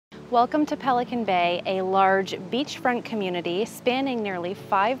Welcome to Pelican Bay, a large beachfront community spanning nearly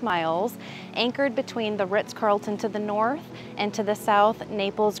 5 miles, anchored between the Ritz-Carlton to the north and to the south,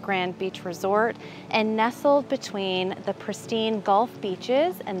 Naples Grand Beach Resort, and nestled between the pristine Gulf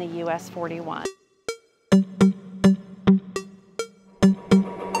beaches and the US 41.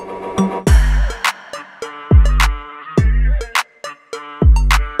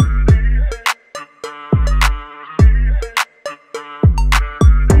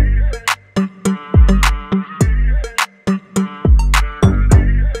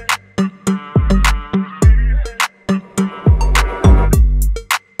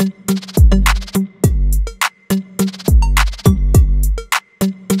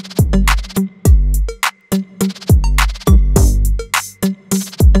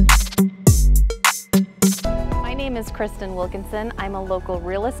 My name is Kristin Wilkinson. I'm a local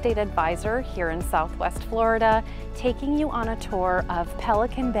real estate advisor here in Southwest Florida, taking you on a tour of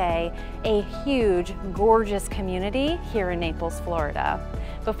Pelican Bay, a huge, gorgeous community here in Naples, Florida.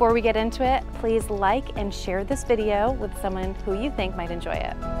 Before we get into it, please like and share this video with someone who you think might enjoy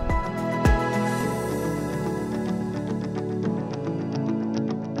it.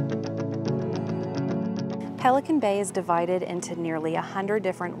 Pelican Bay is divided into nearly 100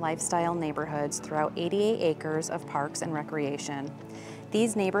 different lifestyle neighborhoods throughout 88 acres of parks and recreation.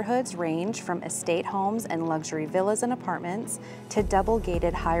 These neighborhoods range from estate homes and luxury villas and apartments to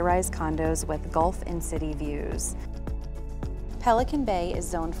double-gated high-rise condos with Gulf and city views. Pelican Bay is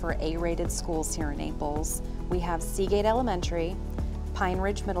zoned for A-rated schools here in Naples. We have Seagate Elementary, Pine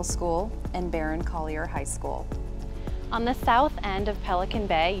Ridge Middle School, and Barron Collier High School. On the south end of Pelican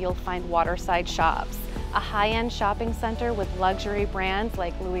Bay, you'll find Waterside Shops, a high-end shopping center with luxury brands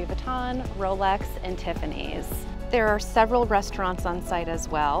like Louis Vuitton, Rolex, and Tiffany's. There are several restaurants on site as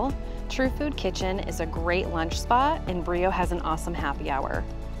well. True Food Kitchen is a great lunch spot, and Brio has an awesome happy hour.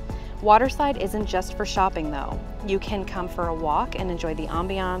 Waterside isn't just for shopping though. You can come for a walk and enjoy the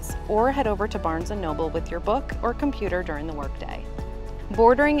ambiance, or head over to Barnes & Noble with your book or computer during the workday.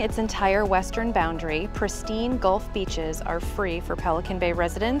 Bordering its entire western boundary, pristine Gulf beaches are free for Pelican Bay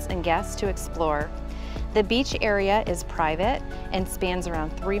residents and guests to explore. The beach area is private and spans around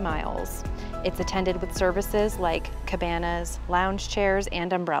 3 miles. It's attended with services like cabanas, lounge chairs,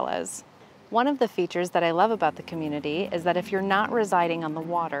 and umbrellas. One of the features that I love about the community is that if you're not residing on the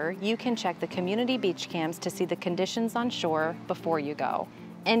water, you can check the community beach cams to see the conditions on shore before you go.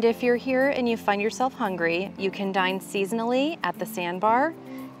 And if you're here and you find yourself hungry, you can dine seasonally at the Sandbar,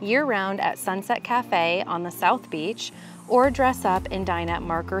 year-round at Sunset Cafe on the South Beach, or dress up and dine at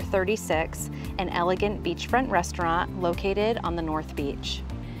Marker 36, an elegant beachfront restaurant located on the North Beach.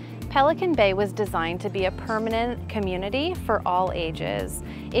 Pelican Bay was designed to be a permanent community for all ages.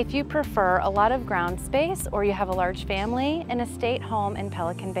 If you prefer a lot of ground space or you have a large family, an estate home in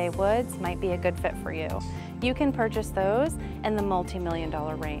Pelican Bay Woods might be a good fit for you. You can purchase those in the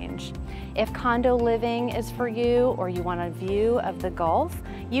multi-million-dollar range. If condo living is for you or you want a view of the Gulf,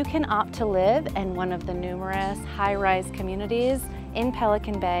 you can opt to live in one of the numerous high-rise communities in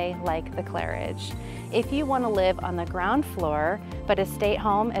Pelican Bay like the Claridge. If you want to live on the ground floor, but a estate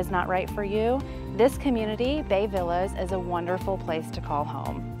home is not right for you, this community, Bay Villas, is a wonderful place to call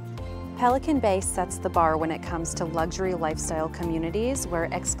home. Pelican Bay sets the bar when it comes to luxury lifestyle communities where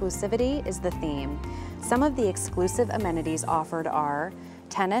exclusivity is the theme. Some of the exclusive amenities offered are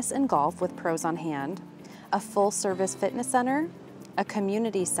tennis and golf with pros on hand, a full-service fitness center, a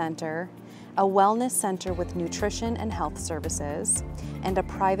community center, a wellness center with nutrition and health services, and a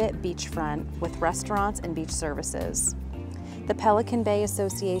private beachfront with restaurants and beach services. The Pelican Bay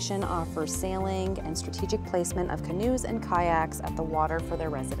Association offers sailing and strategic placement of canoes and kayaks at the water for their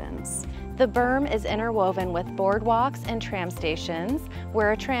residents. The berm is interwoven with boardwalks and tram stations,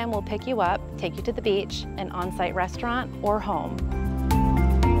 where a tram will pick you up, take you to the beach, an on-site restaurant, or home.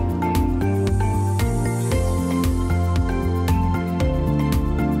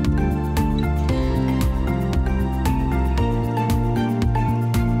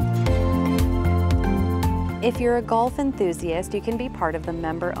 If you're a golf enthusiast, you can be part of the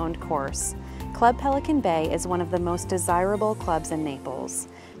member-owned course. Club Pelican Bay is one of the most desirable clubs in Naples.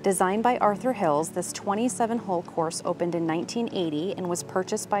 Designed by Arthur Hills, this 27-hole course opened in 1980 and was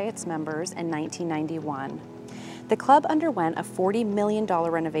purchased by its members in 1991. The club underwent a $40 million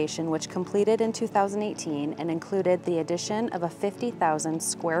renovation which completed in 2018 and included the addition of a 50,000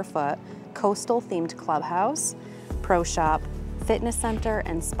 square foot coastal-themed clubhouse, pro shop, fitness center,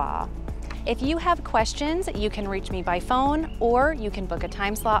 and spa. If you have questions, you can reach me by phone or you can book a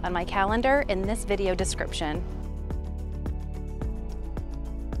time slot on my calendar in this video description.